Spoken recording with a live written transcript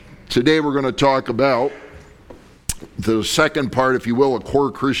Today we're going to talk about the second part, if you will, of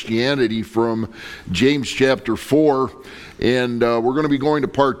core Christianity from James chapter 4. And we're going to be going to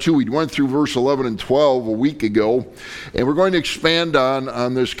part 2. We went through verse 11 and 12 a week ago. And we're going to expand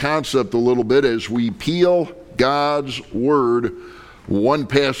on this concept a little bit as we peel God's Word one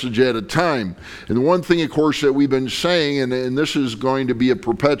passage at a time. And the one thing, of course, that we've been saying, and this is going to be a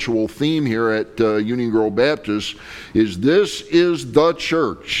perpetual theme here at Union Grove Baptist, is this is the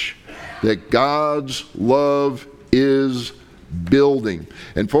church that God's love is building.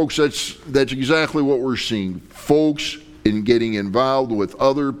 And folks, that's exactly what we're seeing. Folks in getting involved with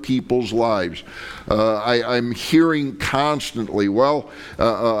other people's lives. I'm hearing constantly,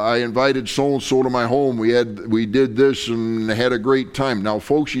 I invited so-and-so to my home. We did this and had a great time. Now,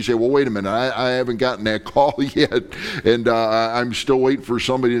 folks, you say, well, wait a minute. I haven't gotten that call yet, and I'm still waiting for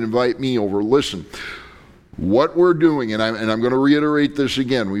somebody to invite me over. Listen, what we're doing, and I'm going to reiterate this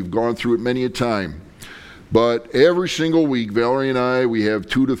again. We've gone through it many a time. But every single week, Valerie and I, we have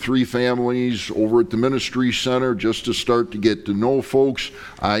 2 to 3 families over at the ministry center just to start to get to know folks.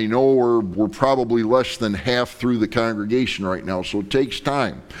 I know we're probably less than half through the congregation right now, so it takes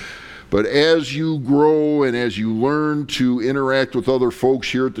time. But as you grow and as you learn to interact with other folks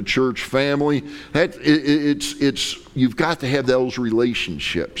here at the church family, you've got to have those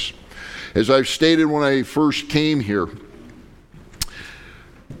relationships. As I've stated when I first came here,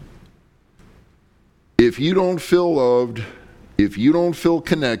 if you don't feel loved, if you don't feel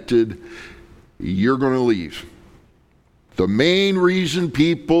connected, you're going to leave. The main reason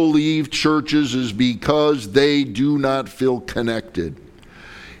people leave churches is because they do not feel connected.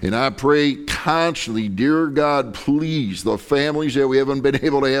 And I pray constantly, dear God, please, the families that we haven't been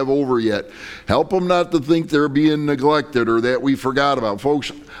able to have over yet, help them not to think they're being neglected or that we forgot about.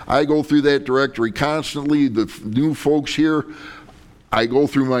 Folks, I go through that directory constantly. The new folks here, I go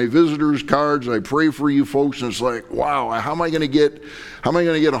through my visitors cards. I pray for you folks, and it's like, wow, how am I going to get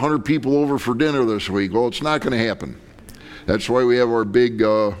 100 people over for dinner this week? Well, it's not going to happen. That's why we have our big,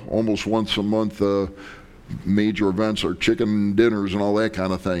 almost once a month major events, our chicken dinners and all that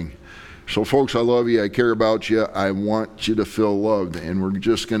kind of thing. So, folks, I love you. I care about you. I want you to feel loved, and we're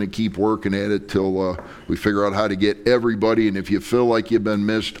just going to keep working at it till we figure out how to get everybody. And if you feel like you've been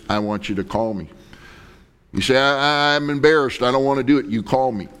missed, I want you to call me. You say, I'm embarrassed. I don't want to do it. You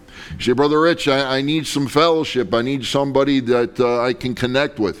call me. You say, Brother Rich, I need some fellowship. I need somebody that I can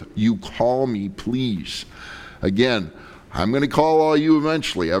connect with. You call me, please. Again, I'm going to call all you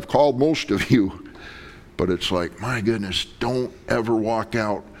eventually. I've called most of you. But it's like, my goodness, don't ever walk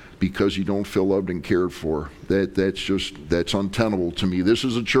out because you don't feel loved and cared for. That's untenable to me. This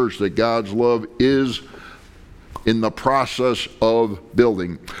is a church that God's love is in the process of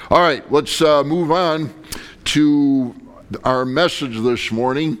building. All right, let's move on to our message this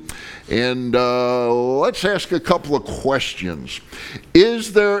morning, and let's ask a couple of questions.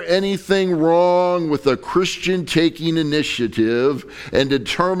 Is there anything wrong with a Christian taking initiative and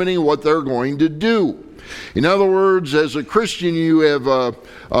determining what they're going to do? In other words, as a Christian, you have a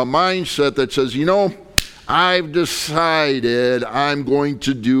mindset that says, I've decided I'm going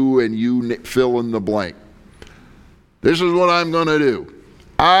to do, and you fill in the blank. This is what I'm going to do.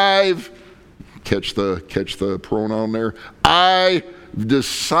 Catch the pronoun there. I've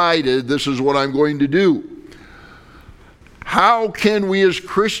decided this is what I'm going to do. How can we as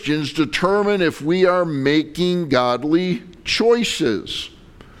Christians determine if we are making godly choices?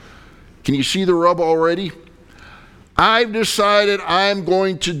 Can you see the rub already? I've decided I'm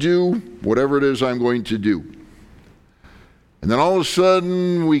going to do whatever it is I'm going to do. And then all of a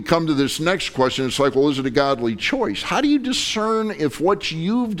sudden, we come to this next question. It's like, well, is it a godly choice? How do you discern if what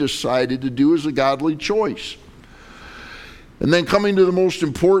you've decided to do is a godly choice? And then coming to the most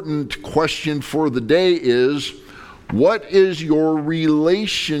important question for the day is, what is your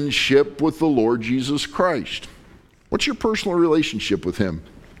relationship with the Lord Jesus Christ? What's your personal relationship with Him?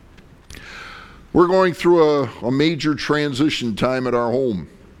 We're going through a major transition time at our home.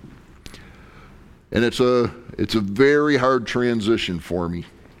 And it's a very hard transition for me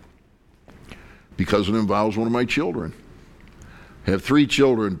because it involves one of my children. I have 3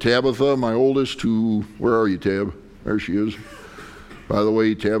 children. Tabitha, my oldest, where are you, Tab? There she is. By the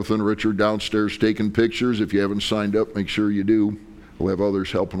way, Tabitha and Richard downstairs taking pictures. If you haven't signed up, make sure you do. We'll have others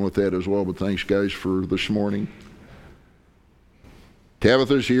helping with that as well, but thanks, guys, for this morning.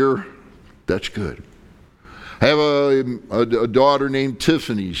 Tabitha's here. That's good. I have a daughter named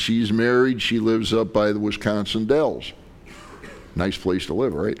Tiffany. She's married. She lives up by the Wisconsin Dells. Nice place to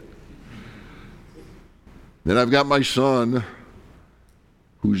live, right? Then I've got my son,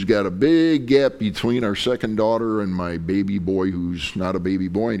 who's got a big gap between our second daughter and my baby boy, who's not a baby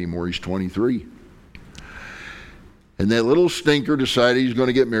boy anymore. He's 23. And that little stinker decided he's going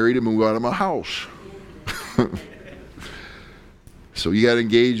to get married and move out of my house. So he got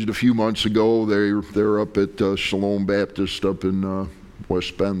engaged a few months ago. They're up at Shalom Baptist up in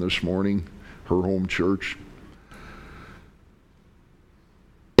West Bend this morning, her home church.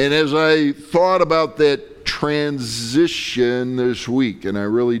 And as I thought about that transition this week, and I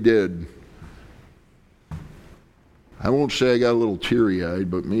really did, I won't say I got a little teary-eyed,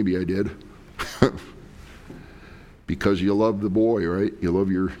 but maybe I did. Because you love the boy, right? You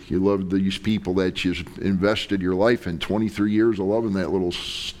love these people that you invested your life in. 23 years of loving that little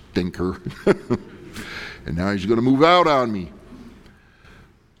stinker. And now he's going to move out on me.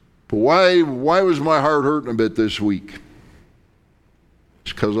 But why was my heart hurting a bit this week?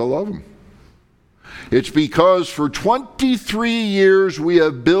 It's because I love him. It's because for 23 years we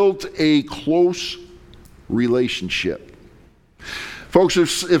have built a close relationship. Folks,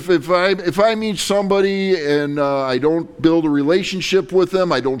 if I meet somebody and I don't build a relationship with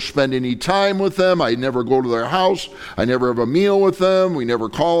them, I don't spend any time with them, I never go to their house, I never have a meal with them, we never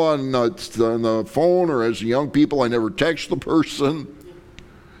call on the phone, or as young people, I never text the person.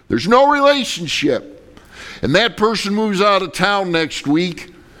 There's no relationship. And that person moves out of town next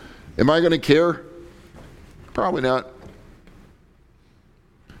week. Am I going to care? Probably not.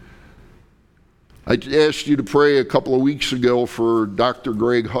 I asked you to pray a couple of weeks ago for Dr.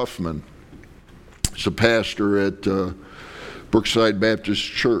 Greg Huffman. He's a pastor at Brookside Baptist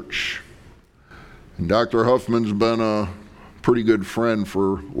Church. And Dr. Huffman's been a pretty good friend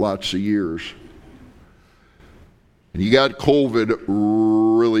for lots of years. And he got COVID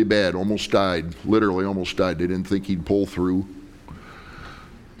really bad, almost died, literally almost died. They didn't think he'd pull through.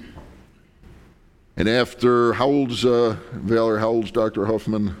 And after, how old's Dr.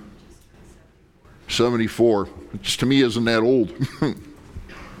 Huffman? 74, which to me isn't that old.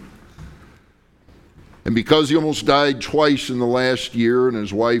 And because he almost died twice in the last year, and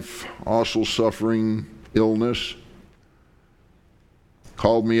his wife also suffering illness,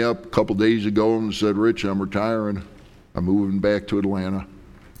 called me up a couple days ago and said, "Rich, I'm retiring. I'm moving back to Atlanta."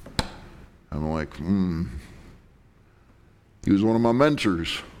 I'm like, He was one of my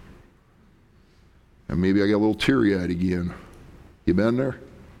mentors. And maybe I got a little teary-eyed again. You been there?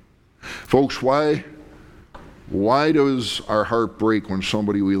 Folks, why does our heart break when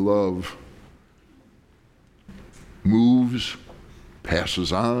somebody we love moves,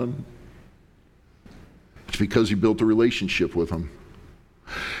 passes on? It's because he built a relationship with them.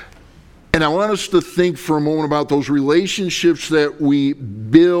 And I want us to think for a moment about those relationships that we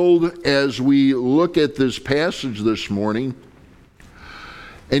build as we look at this passage this morning.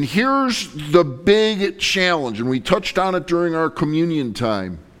 And here's the big challenge, and we touched on it during our communion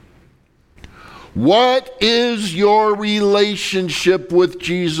time. What is your relationship with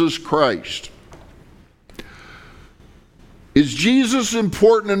Jesus Christ? Is Jesus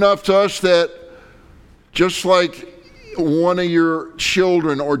important enough to us that just like one of your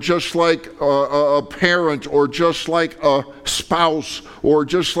children, or just like a parent, or just like a spouse, or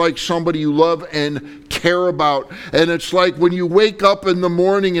just like somebody you love and care about, and it's like when you wake up in the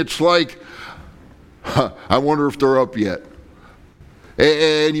morning, it's like, I wonder if they're up yet.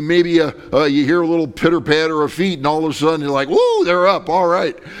 And maybe you hear a little pitter-patter of feet, and all of a sudden you're like, whoa, they're up, all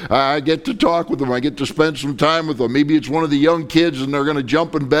right. I get to talk with them. I get to spend some time with them. Maybe it's one of the young kids, and they're going to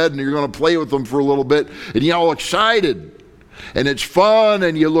jump in bed, and you're going to play with them for a little bit, and you're all excited. And it's fun,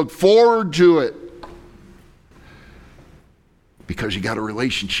 and you look forward to it. Because you got a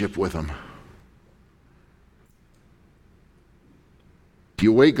relationship with them. Do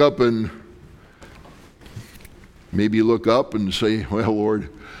you wake up and maybe you look up and say, well, Lord,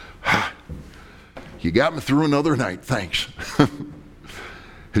 you got me through another night. Thanks.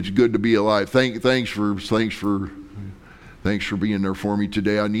 It's good to be alive. Thanks for being there for me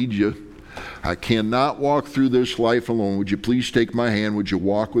today. I need you. I cannot walk through this life alone. Would you please take my hand? Would you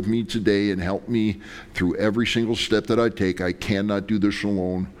walk with me today and help me through every single step that I take? I cannot do this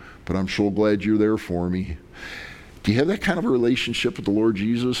alone, but I'm so glad you're there for me. Do you have that kind of a relationship with the Lord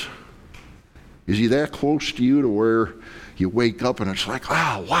Jesus? Is he that close to you to where you wake up and it's like,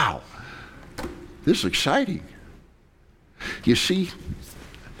 oh, wow, this is exciting. You see,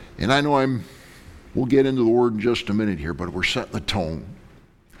 and I know we'll get into the word in just a minute here, but we're setting the tone.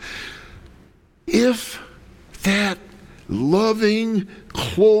 If that loving,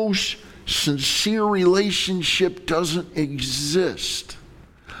 close, sincere relationship doesn't exist,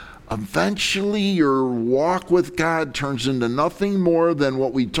 eventually your walk with God turns into nothing more than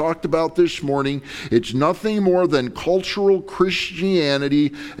what we talked about this morning. It's nothing more than cultural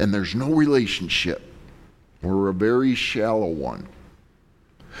Christianity, and there's no relationship, or a very shallow one.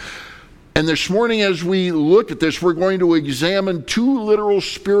 And this morning, as we look at this, we're going to examine two literal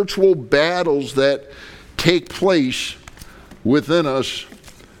spiritual battles that take place within us.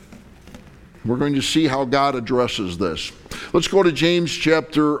 We're going to see how God addresses this. Let's go to James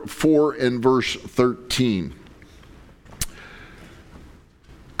chapter 4 and verse 13.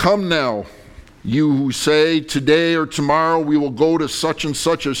 Come now, you who say, today or tomorrow we will go to such and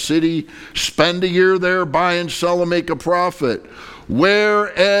such a city, spend a year there, buy and sell and make a profit.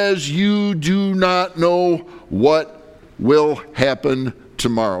 Whereas you do not know what will happen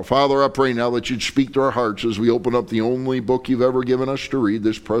tomorrow. Father, I pray now that you'd speak to our hearts as we open up the only book you've ever given us to read,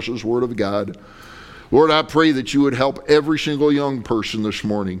 this precious Word of God. Lord, I pray that you would help every single young person this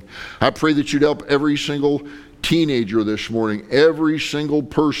morning. I pray that you'd help every single teenager this morning, every single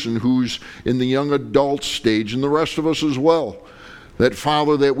person who's in the young adult stage, and the rest of us as well. That,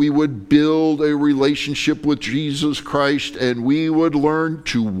 Father, that we would build a relationship with Jesus Christ and we would learn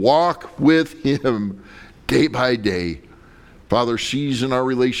to walk with him day by day. Father, season our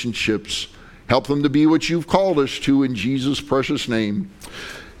relationships. Help them to be what you've called us to in Jesus' precious name.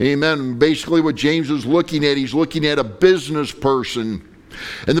 Amen. Basically what James is looking at, he's looking at a business person.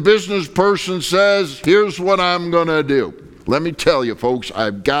 And the business person says, here's what I'm going to do. Let me tell you, folks,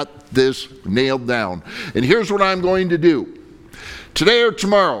 I've got this nailed down. And here's what I'm going to do. Today or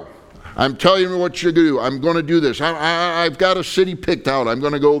tomorrow, I'm telling you what you're going to do. I'm going to do this. I've got a city picked out. I'm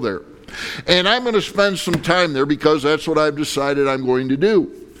going to go there. And I'm going to spend some time there because that's what I've decided I'm going to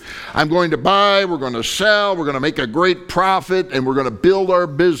do. I'm going to buy, we're going to sell, we're going to make a great profit, and we're going to build our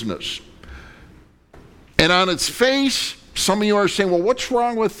business. And on its face, some of you are saying, well, what's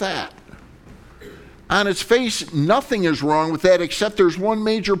wrong with that? On its face, nothing is wrong with that except there's one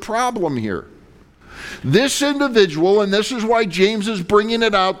major problem here. This individual, and this is why James is bringing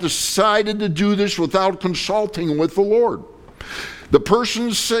it out, decided to do this without consulting with the Lord. The person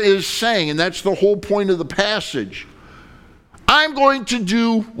is saying, and that's the whole point of the passage, I'm going to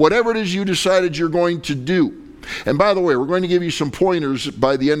do whatever it is you decided you're going to do. And by the way, we're going to give you some pointers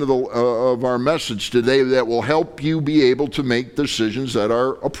by the end of our message today that will help you be able to make decisions that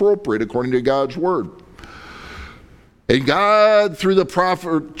are appropriate according to God's Word. And God, through the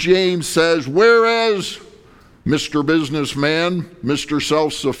prophet James, says, whereas Mr. Businessman, Mr.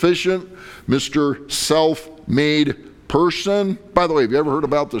 Self-Sufficient, Mr. Self-Made Person. By the way, have you ever heard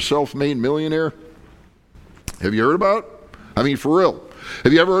about the self-made millionaire? Have you heard about it? I mean, for real.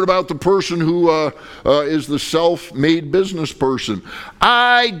 Have you ever heard about the person who is the self-made business person?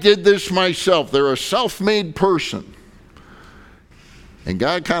 I did this myself. They're a self-made person. And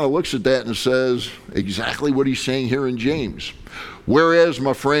God kind of looks at that and says exactly what he's saying here in James. Whereas,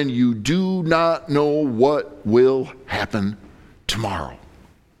 my friend, you do not know what will happen tomorrow.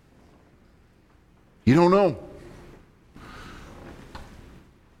 You don't know.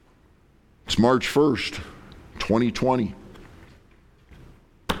 It's March 1st, 2020.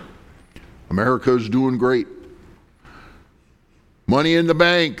 America is doing great. Money in the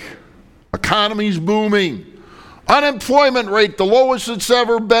bank. Economy's booming. Unemployment rate, the lowest it's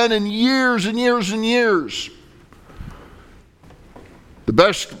ever been in years and years and years. The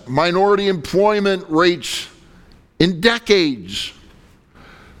best minority employment rates in decades.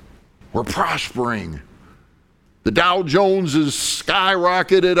 We're prospering. The Dow Jones is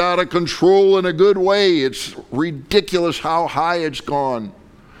skyrocketed out of control in a good way. It's ridiculous how high it's gone.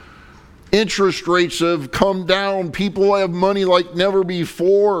 Interest rates have come down. People have money like never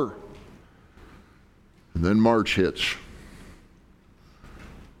before. And then March hits.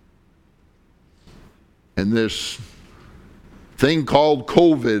 And this thing called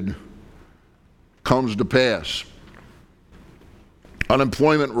COVID comes to pass.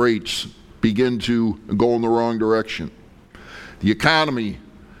 Unemployment rates begin to go in the wrong direction. The economy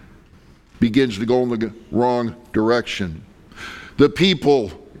begins to go in the wrong direction. The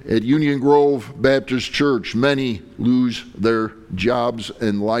people at Union Grove Baptist Church, many lose their jobs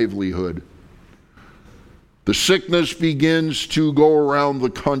and livelihood. The sickness begins to go around the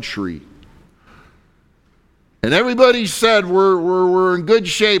country. And everybody said, we're in good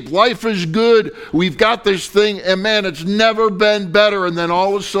shape. Life is good. We've got this thing. And man, it's never been better. And then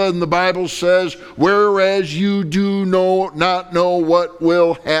all of a sudden the Bible says, whereas you do not know what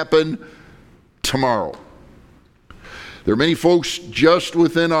will happen tomorrow. There are many folks just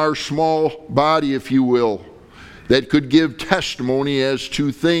within our small body, if you will, that could give testimony as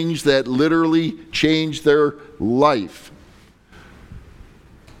to things that literally changed their life.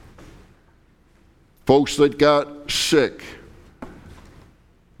 folks that got sick.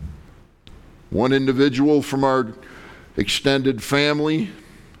 One individual from our extended family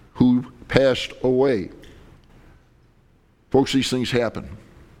who passed away. Folks, these things happen.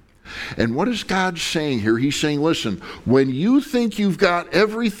 And what is God saying here? He's saying, listen, when you think you've got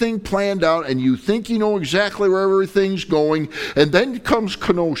everything planned out and you think you know exactly where everything's going, and then comes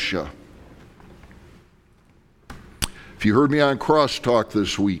Kenosha. If you heard me on Crosstalk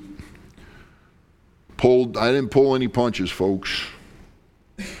this week, I didn't pull any punches, folks.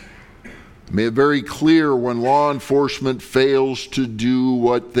 Made it very clear when law enforcement fails to do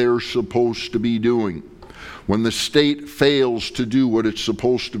what they're supposed to be doing. When the state fails to do what it's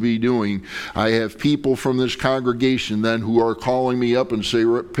supposed to be doing, I have people from this congregation then who are calling me up and say,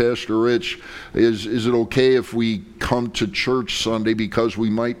 Pastor Rich, is it okay if we come to church Sunday because we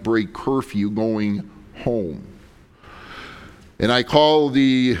might break curfew going home? And I call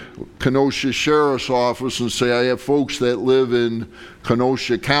the Kenosha Sheriff's Office and say, I have folks that live in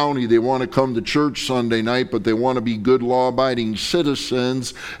Kenosha County. They want to come to church Sunday night, but they want to be good law-abiding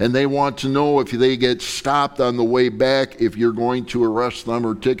citizens, and they want to know if they get stopped on the way back, if you're going to arrest them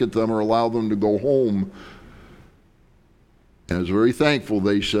or ticket them or allow them to go home. And I was very thankful.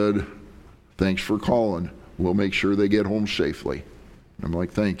 They said, thanks for calling. We'll make sure they get home safely. I'm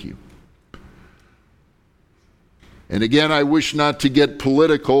like, thank you. And again, I wish not to get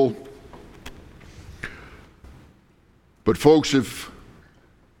political, but folks, if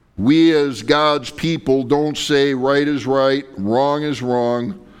we as God's people don't say right is right, wrong is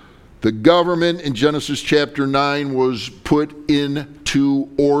wrong, the government in Genesis chapter 9 was put into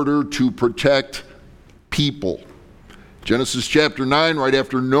order to protect people. Genesis chapter 9, right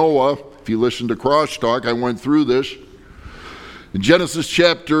after Noah, if you listen to Crosstalk, I went through this. In Genesis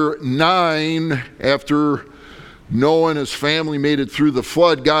chapter 9, after Noah and his family made it through the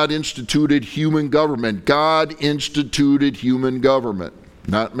flood, God instituted human government. God instituted human government,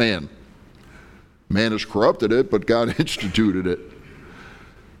 not man. Man has corrupted it, but God instituted it.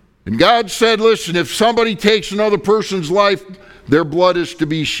 And God said, listen, if somebody takes another person's life, their blood is to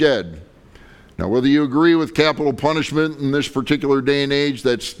be shed. Now, whether you agree with capital punishment in this particular day and age,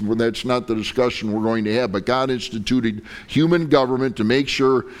 that's not the discussion we're going to have. But God instituted human government to make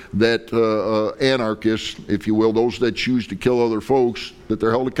sure that anarchists, if you will, those that choose to kill other folks, that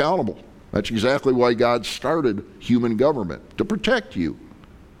they're held accountable. That's exactly why God started human government, to protect you.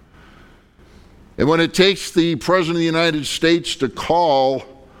 And when it takes the President of the United States to call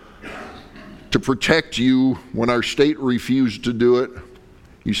to protect you when our state refused to do it,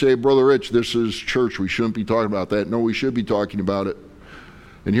 you say, Brother Rich, this is church. We shouldn't be talking about that. No, we should be talking about it.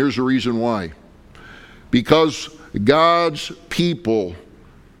 And here's the reason why. Because God's people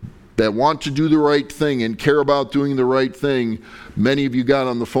that want to do the right thing and care about doing the right thing, many of you got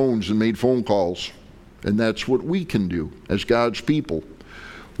on the phones and made phone calls. And that's what we can do as God's people.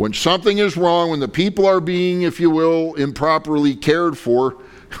 When something is wrong, when the people are being, if you will, improperly cared for,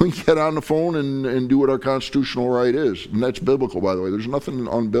 we get on the phone and do what our constitutional right is. And that's biblical, by the way. There's nothing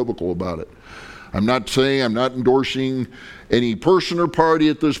unbiblical about it. I'm not endorsing any person or party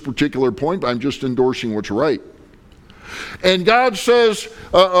at this particular point, but I'm just endorsing what's right. And God says,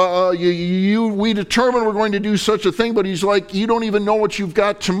 we determine we're going to do such a thing, but he's like, you don't even know what you've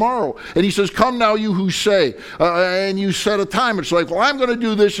got tomorrow. And he says, come now, you who say, and you set a time. It's like, well, I'm going to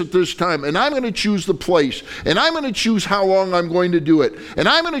do this at this time, and I'm going to choose the place, and I'm going to choose how long I'm going to do it, and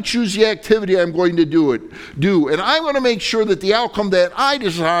I'm going to choose the activity I'm going to do, and I'm going to make sure that the outcome that I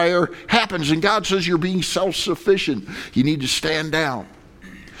desire happens. And God says, you're being self-sufficient. You need to stand down.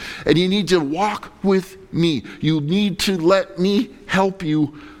 And you need to walk with me. You need to let me help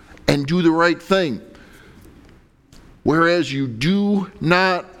you and do the right thing. Whereas you do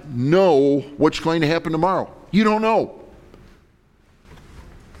not know what's going to happen tomorrow. You don't know.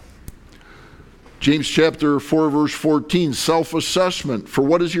 James chapter 4, verse 14, self-assessment for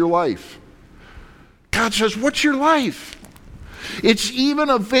what is your life? God says, what's your life? It's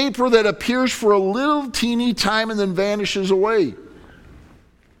even a vapor that appears for a little teeny time and then vanishes away.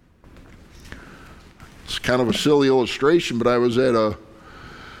 It's kind of a silly illustration, but I was at a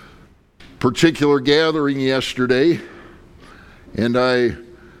particular gathering yesterday, and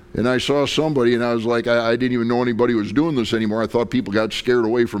I saw somebody, and I was like, I didn't even know anybody was doing this anymore. I thought people got scared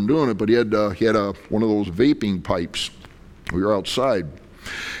away from doing it, but he had one of those vaping pipes. We were outside,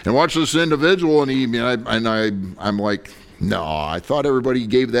 and watched this individual, and I'm like, no, I thought everybody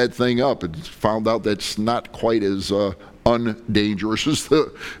gave that thing up, and found out that's not quite as undangerous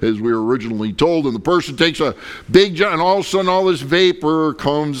as we were originally told. And the person takes a big jump, and all of a sudden all this vapor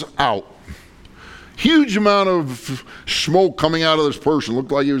comes out. Huge amount of smoke coming out of this person.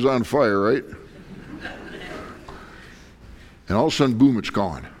 Looked like he was on fire, right? And all of a sudden, boom, it's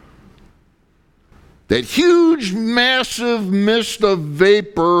gone. That huge, massive mist of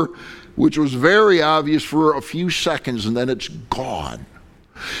vapor, which was very obvious for a few seconds, and then it's gone.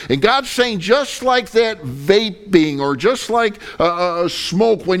 And God's saying, just like that vaping, or just like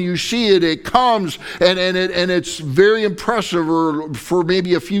smoke, when you see it, it comes and it's very impressive for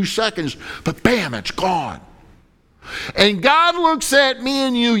maybe a few seconds, but bam, it's gone. And God looks at me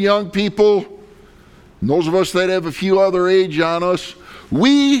and you, young people, and those of us that have a few other age on us,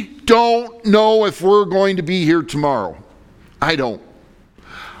 we don't know if we're going to be here tomorrow. I don't.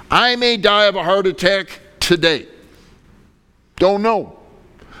 I may die of a heart attack today. Don't know.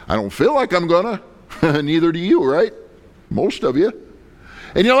 I don't feel like I'm gonna. Neither do you, right? Most of you.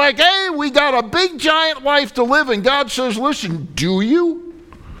 And you're like, hey, we got a big giant life to live, and God says, listen, do you?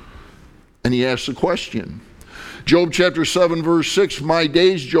 And he asks the question. Job chapter 7, verse 6, my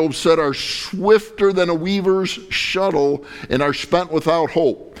days, Job said, are swifter than a weaver's shuttle and are spent without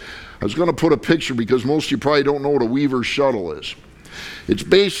hope. I was going to put a picture because most of you probably don't know what a weaver's shuttle is. It's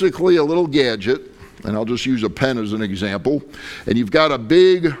basically a little gadget, and I'll just use a pen as an example, and you've got a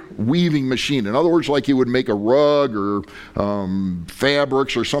big weaving machine. In other words, like you would make a rug or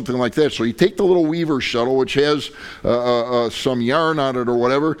fabrics or something like that. So you take the little weaver shuttle, which has some yarn on it or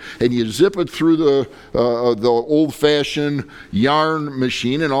whatever, and you zip it through the old-fashioned yarn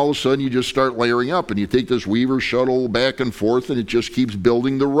machine, and all of a sudden you just start layering up, and you take this weaver shuttle back and forth, and it just keeps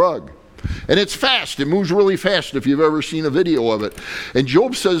building the rug. And it's fast. It moves really fast if you've ever seen a video of it. And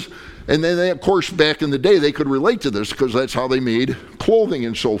Job says, and then, of course, back in the day, they could relate to this because that's how they made clothing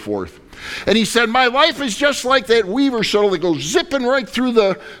and so forth. And he said, my life is just like that weaver shuttle that goes zipping right through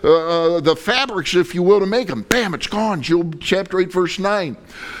the fabrics, if you will, to make them. Bam, it's gone. Job chapter 8, verse 9.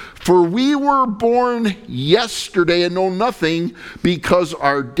 For we were born yesterday and know nothing, because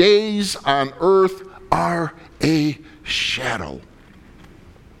our days on earth are a shadow.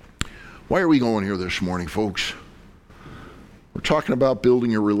 Why are we going here this morning, folks? We're talking about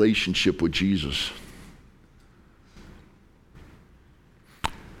building a relationship with Jesus.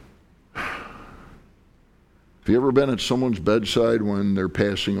 Have you ever been at someone's bedside when they're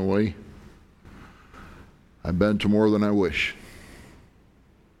passing away? I've been to more than I wish.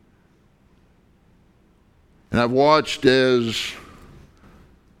 And I've watched as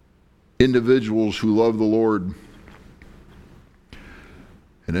individuals who love the Lord,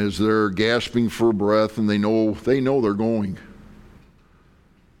 and as they're gasping for breath and they know they're going.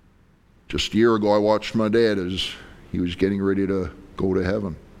 Just a year ago, I watched my dad as he was getting ready to go to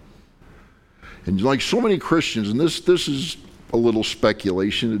heaven. And like so many Christians, and this is a little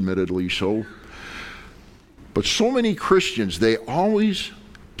speculation, admittedly so, but so many Christians, they always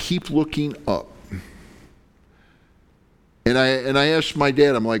keep looking up. And I asked my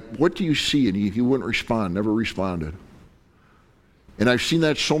dad, I'm like, what do you see? And he wouldn't respond, never responded. And I've seen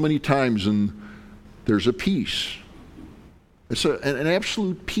that so many times, and there's a peace. It's an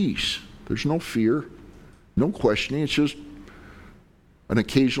absolute peace. There's no fear, no questioning. It's just an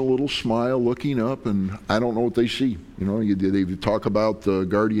occasional little smile looking up, and I don't know what they see. You know, they talk about the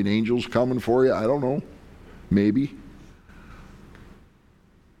guardian angels coming for you. I don't know. Maybe.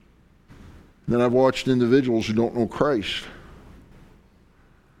 And then I've watched individuals who don't know Christ.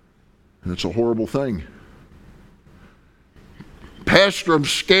 And it's a horrible thing. Pastor, I'm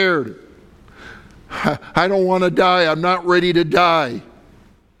scared. I don't want to die. I'm not ready to die.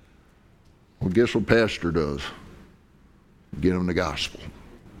 Well, guess what pastor does? Get him the gospel.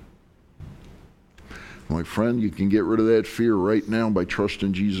 My friend, you can get rid of that fear right now by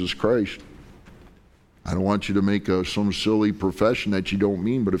trusting Jesus Christ. I don't want you to make some silly profession that you don't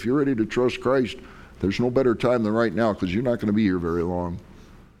mean, but if you're ready to trust Christ, there's no better time than right now, because you're not going to be here very long.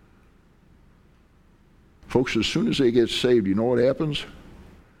 Folks, as soon as they get saved, you know what happens?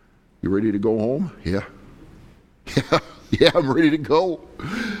 You ready to go home? Yeah. Yeah, I'm ready to go.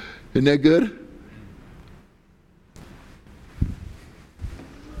 Isn't that good?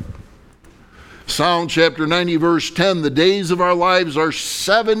 Psalm chapter 90, verse 10, the days of our lives are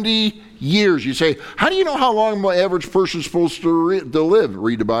 70 years. You say, how do you know how long my average person is supposed to live?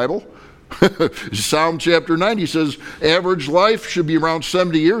 Read the Bible. Psalm chapter 90 says average life should be around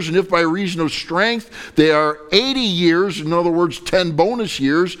 70 years, and if by reason of strength they are 80 years, in other words 10 bonus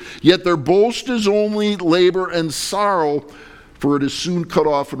years, yet their boast is only labor and sorrow, for it is soon cut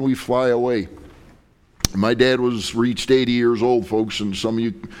off and we fly away. My dad reached 80 years old, folks, and some of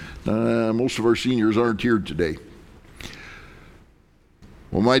you, most of our seniors aren't here today.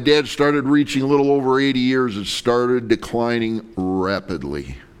 When my dad started reaching a little over 80 years, it started declining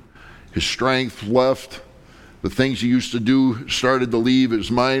rapidly. His strength left. The things he used to do started to leave. His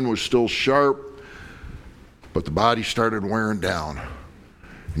mind was still sharp. but the body started wearing down.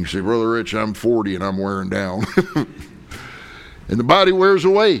 And you say, Brother Rich, I'm 40 and I'm wearing down. And the body wears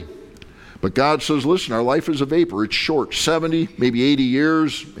away. But God says, listen, our life is a vapor. It's short, 70, maybe 80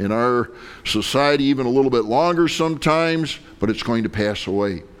 years. In our society, even a little bit longer sometimes, but it's going to pass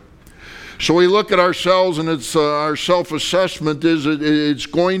away. So we look at ourselves, and it's our self-assessment is it's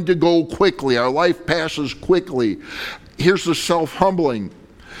going to go quickly. Our life passes quickly. Here's the self-humbling.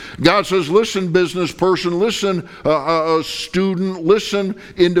 God says, listen, business person, listen, student, listen,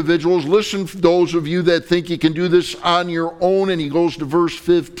 individuals, listen, those of you that think you can do this on your own. And he goes to verse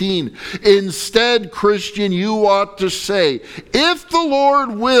 15. Instead, Christian, you ought to say, if the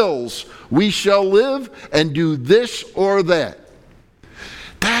Lord wills, we shall live and do this or that.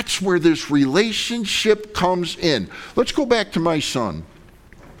 That's where this relationship comes in. Let's go back to my son.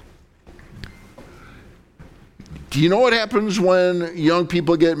 Do you know what happens when young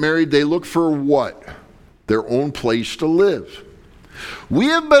people get married? They look for what? Their own place to live. We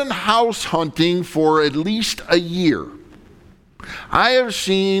have been house hunting for at least a year. I have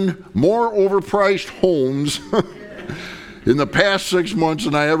seen more overpriced homes in the past 6 months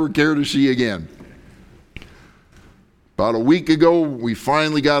than I ever care to see again. About a week ago, we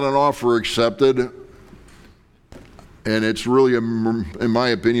finally got an offer accepted. And it's really, in my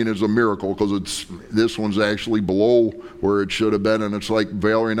opinion, is a miracle, because this one's actually below where it should have been. And it's like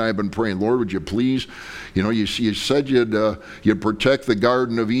Valerie and I have been praying, Lord, would you please, you said you'd protect the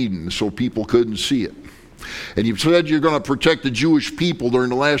Garden of Eden so people couldn't see it. And you said you're going to protect the Jewish people during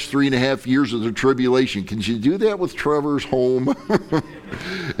the last 3.5 years of the tribulation. Can you do that with Trevor's home?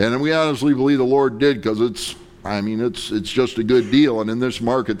 And we honestly believe the Lord did, because it's just a good deal. And in this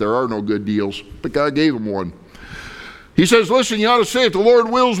market, there are no good deals. But God gave him one. He says, listen, you ought to say, if the Lord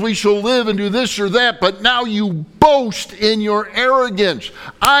wills, we shall live and do this or that. But now you boast in your arrogance.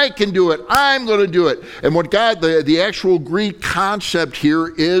 I can do it. I'm going to do it. And what God, the actual Greek concept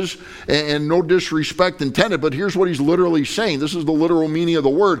here is, and no disrespect intended, but here's what he's literally saying. This is the literal meaning of the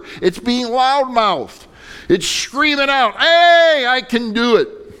word. It's being loudmouthed. It's screaming out, hey, I can do it.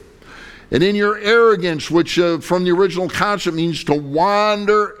 And in your arrogance, which from the original concept means to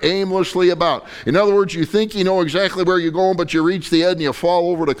wander aimlessly about. In other words, you think you know exactly where you're going, but you reach the edge and you fall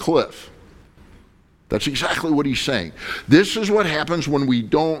over the cliff. That's exactly what he's saying. This is what happens when we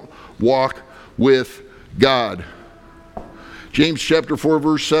don't walk with God. James chapter 4,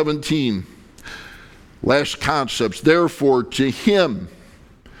 verse 17. Last concepts. Therefore, to him,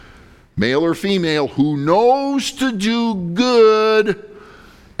 male or female, who knows to do good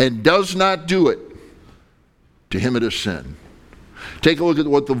and does not do it, to him it is sin. Take a look at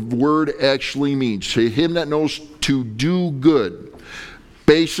what the word actually means. To him that knows to do good.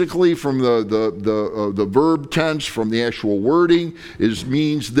 Basically, from the verb tense, from the actual wording,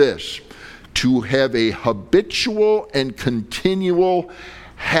 means this: to have a habitual and continual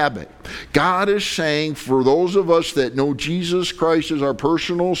habit. God is saying, for those of us that know Jesus Christ as our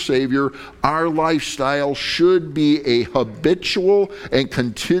personal Savior, our lifestyle should be a habitual and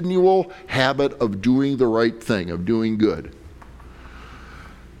continual habit of doing the right thing, of doing good.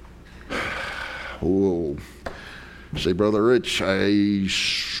 Oh, say, Brother Rich, I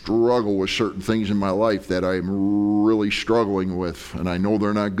struggle with certain things in my life that I'm really struggling with, and I know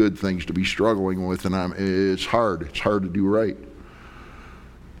they're not good things to be struggling with, and it's hard. It's hard to do right.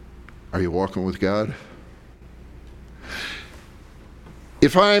 Are you walking with God?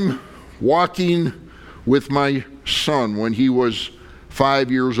 If I'm walking with my son when he was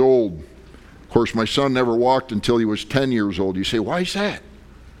 5 years old, of course my son never walked until he was 10 years old. You say, why is that?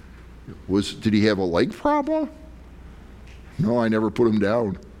 Did he have a leg problem? No, I never put him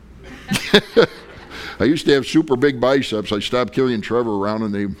down. I used to have super big biceps. I stopped carrying Trevor around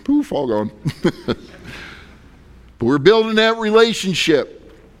and they, poof, all gone. But we're building that relationship.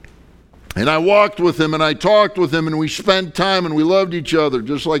 And I walked with him and I talked with him and we spent time and we loved each other,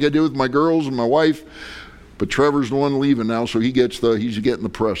 just like I do with my girls and my wife. But Trevor's the one leaving now, so he's getting the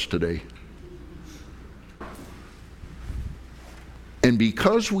press today. And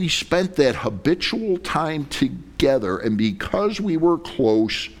because we spent that habitual time together and because we were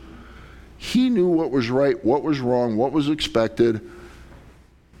close, he knew what was right, what was wrong, what was expected,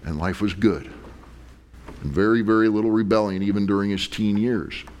 and life was good. And very, very little rebellion even during his teen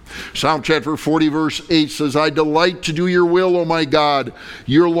years. Psalm chapter 40 verse 8 says, I delight to do your will, O my God.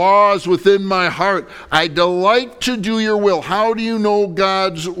 Your law is within my heart. I delight to do your will. How do you know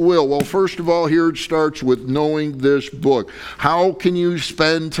God's will? Well, first of all, here it starts with knowing this book. How can you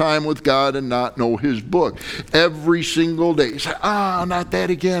spend time with God and not know his book? Every single day. You say, not that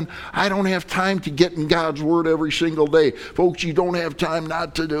again. I don't have time to get in God's word every single day. Folks, you don't have time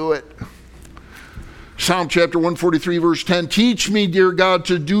not to do it. Psalm chapter 143, verse 10, teach me, dear God,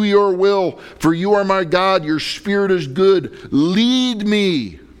 to do your will, for you are my God, your spirit is good. Lead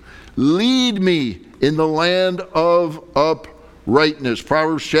me in the land of uprightness.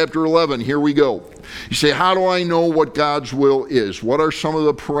 Proverbs chapter 11, here we go. You say, how do I know what God's will is? What are some of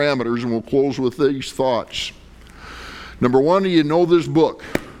the parameters? And we'll close with these thoughts. Number one, do you know this book?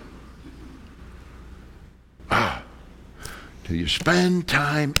 Do you spend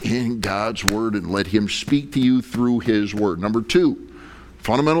time in God's Word and let Him speak to you through His Word? Number two,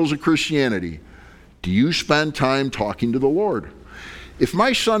 fundamentals of Christianity. Do you spend time talking to the Lord? If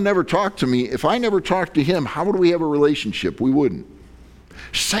my son never talked to me, if I never talked to him, how would we have a relationship? We wouldn't.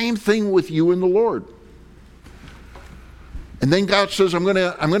 Same thing with you and the Lord. And then God says, I'm going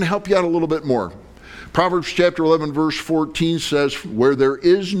to help you out a little bit more. Proverbs chapter 11, verse 14 says, where there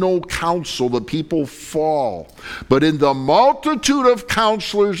is no counsel, the people fall. But in the multitude of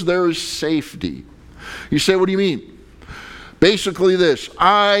counselors, there is safety. You say, what do you mean? Basically this,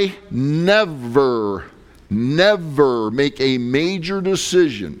 I never make a major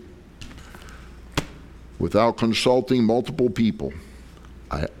decision without consulting multiple people.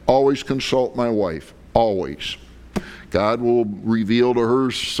 I always consult my wife, always. God will reveal to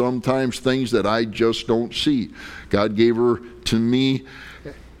her sometimes things that I just don't see. God gave her to me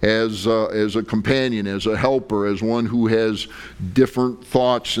as a companion, as a helper, as one who has different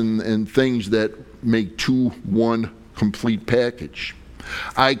thoughts and things that make two one complete package.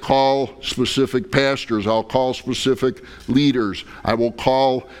 I call specific pastors. I'll call specific leaders. I will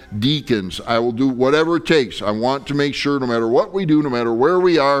call deacons. I will do whatever it takes. I want to make sure no matter what we do, no matter where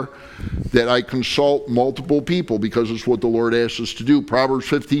we are, that I consult multiple people because it's what the Lord asks us to do. Proverbs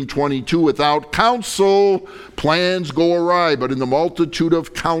 15:22, without counsel, plans go awry, but in the multitude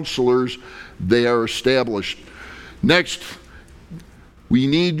of counselors, they are established. Next, we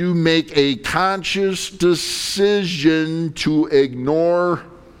need to make a conscious decision to ignore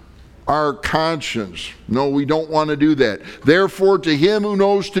our conscience. No, we don't want to do that. Therefore, to him who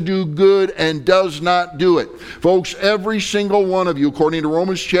knows to do good and does not do it. Folks, every single one of you, according to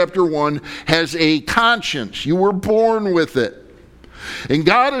Romans chapter 1, has a conscience. You were born with it. And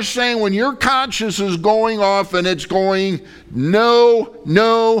God is saying when your conscience is going off and it's going, no,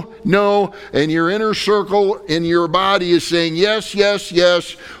 no, no, and your inner circle in your body is saying, yes, yes,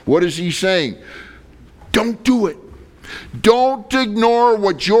 yes, what is He saying? Don't do it. Don't ignore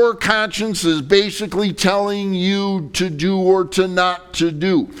what your conscience is basically telling you to do or to not to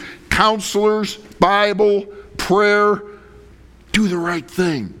do. Counselors, Bible, prayer, do the right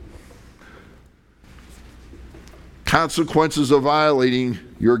thing. Consequences of violating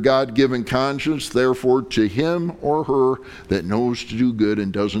your God-given conscience, therefore to him or her that knows to do good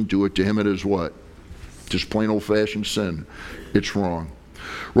and doesn't do it, to him it is what? Just plain old-fashioned sin. It's wrong.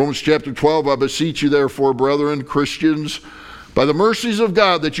 Romans chapter 12, I beseech you therefore, brethren, Christians, by the mercies of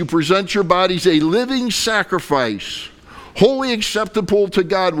God, that you present your bodies a living sacrifice, wholly acceptable to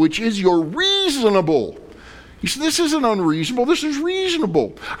God, which is your reasonable. You say, this isn't unreasonable, this is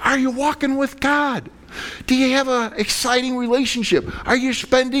reasonable. Are you walking with God? Do you have an exciting relationship? Are you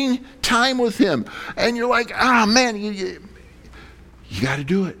spending time with Him? And you're like, man, you got to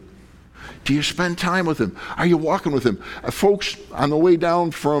do it. Do you spend time with Him? Are you walking with Him? Folks, on the way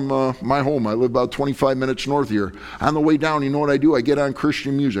down from my home, I live about 25 minutes north here. On the way down, you know what I do? I get on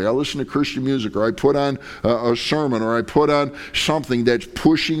Christian music. I listen to Christian music, or I put on a sermon, or I put on something that's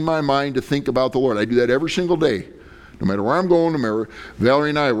pushing my mind to think about the Lord. I do that every single day. No matter where I'm going, no matter, Valerie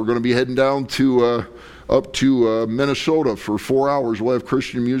and I, we're going to be heading down to up to Minnesota for 4 hours. We'll have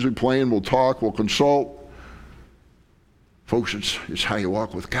Christian music playing. We'll talk. We'll consult. Folks, it's how you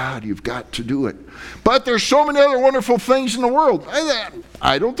walk with God. You've got to do it. But there's so many other wonderful things in the world.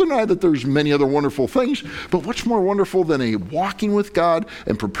 I don't deny that there's many other wonderful things, but what's more wonderful than a walking with God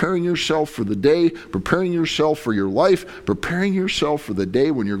and preparing yourself for the day, preparing yourself for your life, preparing yourself for the day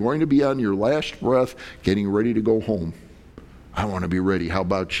when you're going to be on your last breath, getting ready to go home? I want to be ready. How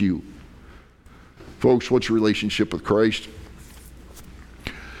about you? Folks, what's your relationship with Christ?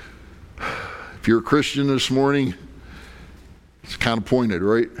 If you're a Christian this morning, it's kind of pointed,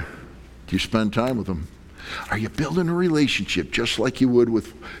 right? Do you spend time with Him? Are you building a relationship just like you would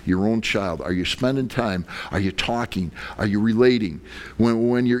with your own child? Are you spending time? Are you talking? Are you relating?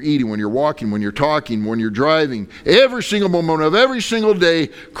 When you're eating, when you're walking, when you're talking, when you're driving, every single moment of every single day,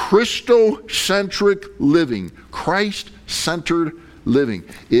 Christocentric living, Christ-centered living.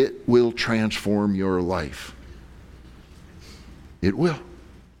 It will transform your life. It will.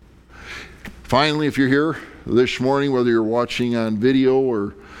 Finally, if you're here this morning, whether you're watching on video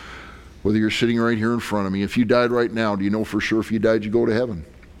or whether you're sitting right here in front of me, if you died right now, do you know for sure if you died, you go to heaven?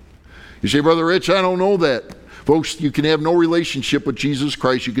 You say, Brother Rich, I don't know that. Folks, you can have no relationship with Jesus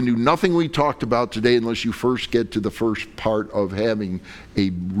Christ. You can do nothing we talked about today unless you first get to the first part of having a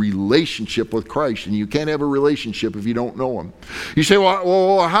relationship with Christ. And you can't have a relationship if you don't know Him. You say,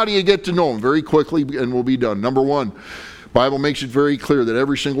 well, how do you get to know Him? Very quickly, and we'll be done. Number one, the Bible makes it very clear that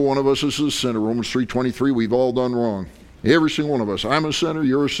every single one of us is a sinner. Romans 3:23, we've all done wrong. Every single one of us. I'm a sinner,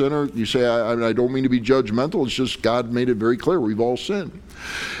 you're a sinner. You say, I don't mean to be judgmental. It's just God made it very clear. We've all sinned.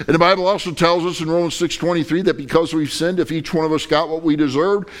 And the Bible also tells us in Romans 6:23 that because we've sinned, if each one of us got what we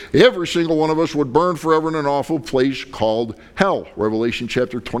deserved, every single one of us would burn forever in an awful place called hell. Revelation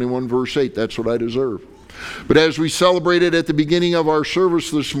chapter 21, verse 8, that's what I deserve. But as we celebrated at the beginning of our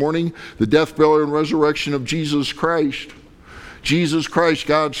service this morning, the death, burial, and resurrection of Jesus Christ,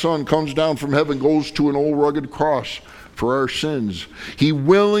 God's Son, comes down from heaven, goes to an old rugged cross for our sins. He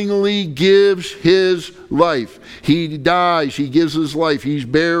willingly gives His life. He dies. He gives His life. He's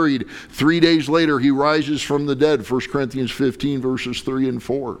buried. 3 days later, He rises from the dead. 1 Corinthians 15, verses 3 and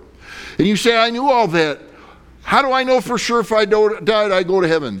 4. And you say, I knew all that. How do I know for sure if I died, I go to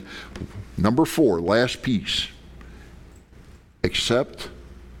heaven? Number 4, last piece. Accept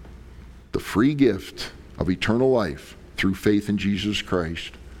the free gift of eternal life through faith in Jesus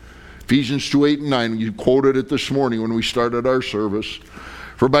Christ. Ephesians 2:8 and 9, you quoted it this morning when we started our service.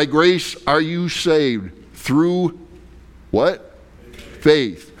 For by grace are you saved through what?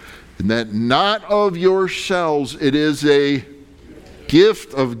 Faith. And that not of yourselves, it is a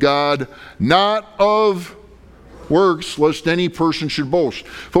gift of God, not of works, lest any person should boast.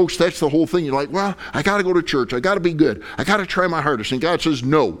 Folks, that's the whole thing. You're like, well, I got to go to church. I got to be good. I got to try my hardest. And God says,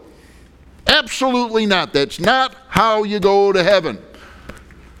 no. Absolutely not. That's not how you go to heaven.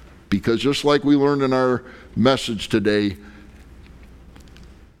 Because just like we learned in our message today,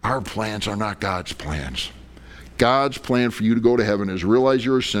 our plans are not God's plans. God's plan for you to go to heaven is realize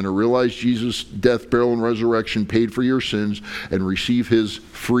you're a sinner, realize Jesus' death, burial, and resurrection paid for your sins, and receive His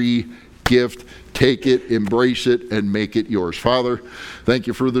free gift. Take it, embrace it, and make it yours. Father, thank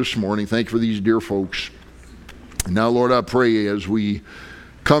you for this morning. Thank you for these dear folks. And now, Lord, I pray as we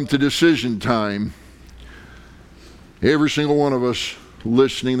come to decision time, every single one of us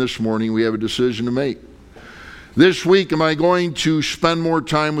listening this morning, we have a decision to make. This week, am I going to spend more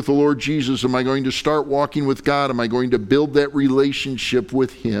time with the Lord Jesus? Am I going to start walking with God? Am I going to build that relationship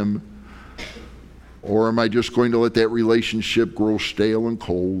with Him? Or am I just going to let that relationship grow stale and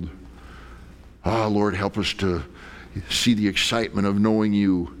cold? Lord, help us to see the excitement of knowing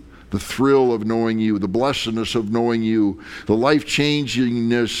You, the thrill of knowing You, the blessedness of knowing You, the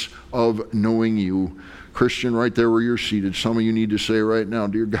life-changingness of knowing You. Christian, right there where you're seated, some of you need to say right now,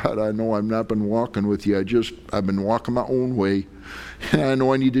 dear God, I know I've not been walking with You. I've been walking my own way. And I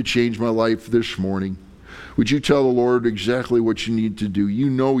know I need to change my life this morning. Would you tell the Lord exactly what you need to do? You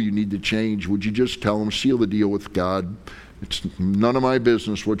know you need to change. Would you just tell Him, seal the deal with God? It's none of my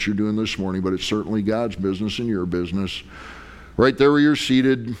business what you're doing this morning, but it's certainly God's business and your business. Right there where you're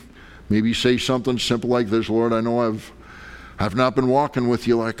seated, maybe say something simple like this, Lord, I know I've not been walking with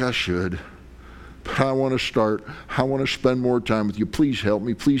You like I should. But I want to start. I want to spend more time with You. Please help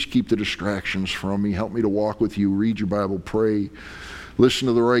me. Please keep the distractions from me. Help me to walk with You. Read Your Bible. Pray. Listen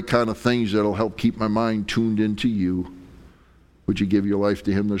to the right kind of things that'll help keep my mind tuned into You. Would you give your life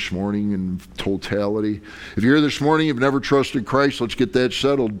to Him this morning in totality? If you're here this morning, you've never trusted Christ, let's get that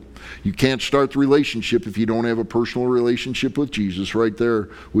settled. You can't start the relationship if you don't have a personal relationship with Jesus. Right there,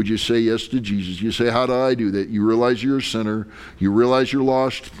 would you say yes to Jesus? You say, how do I do that? You realize you're a sinner. You realize you're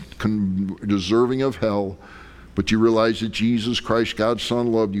lost, deserving of hell. But you realize that Jesus Christ, God's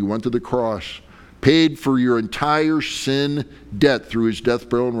Son, loved you, went to the cross, paid for your entire sin debt through His death,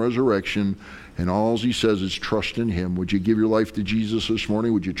 burial, and resurrection. And all He says is trust in Him. Would you give your life to Jesus this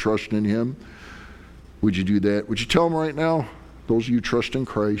morning? Would you trust in Him? Would you do that? Would you tell Him right now, those of you trust in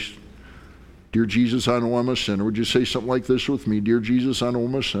Christ, dear Jesus, I know I'm a sinner. Would you say something like this with me? Dear Jesus, I know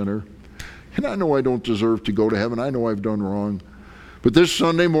I'm a sinner. And I know I don't deserve to go to heaven. I know I've done wrong. But this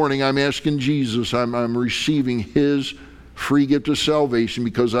Sunday morning, I'm asking Jesus, I'm receiving His free gift of salvation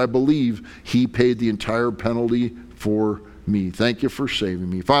because I believe He paid the entire penalty for me. Thank You for saving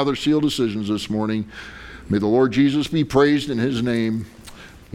me. Father, seal decisions this morning. May the Lord Jesus be praised in His name.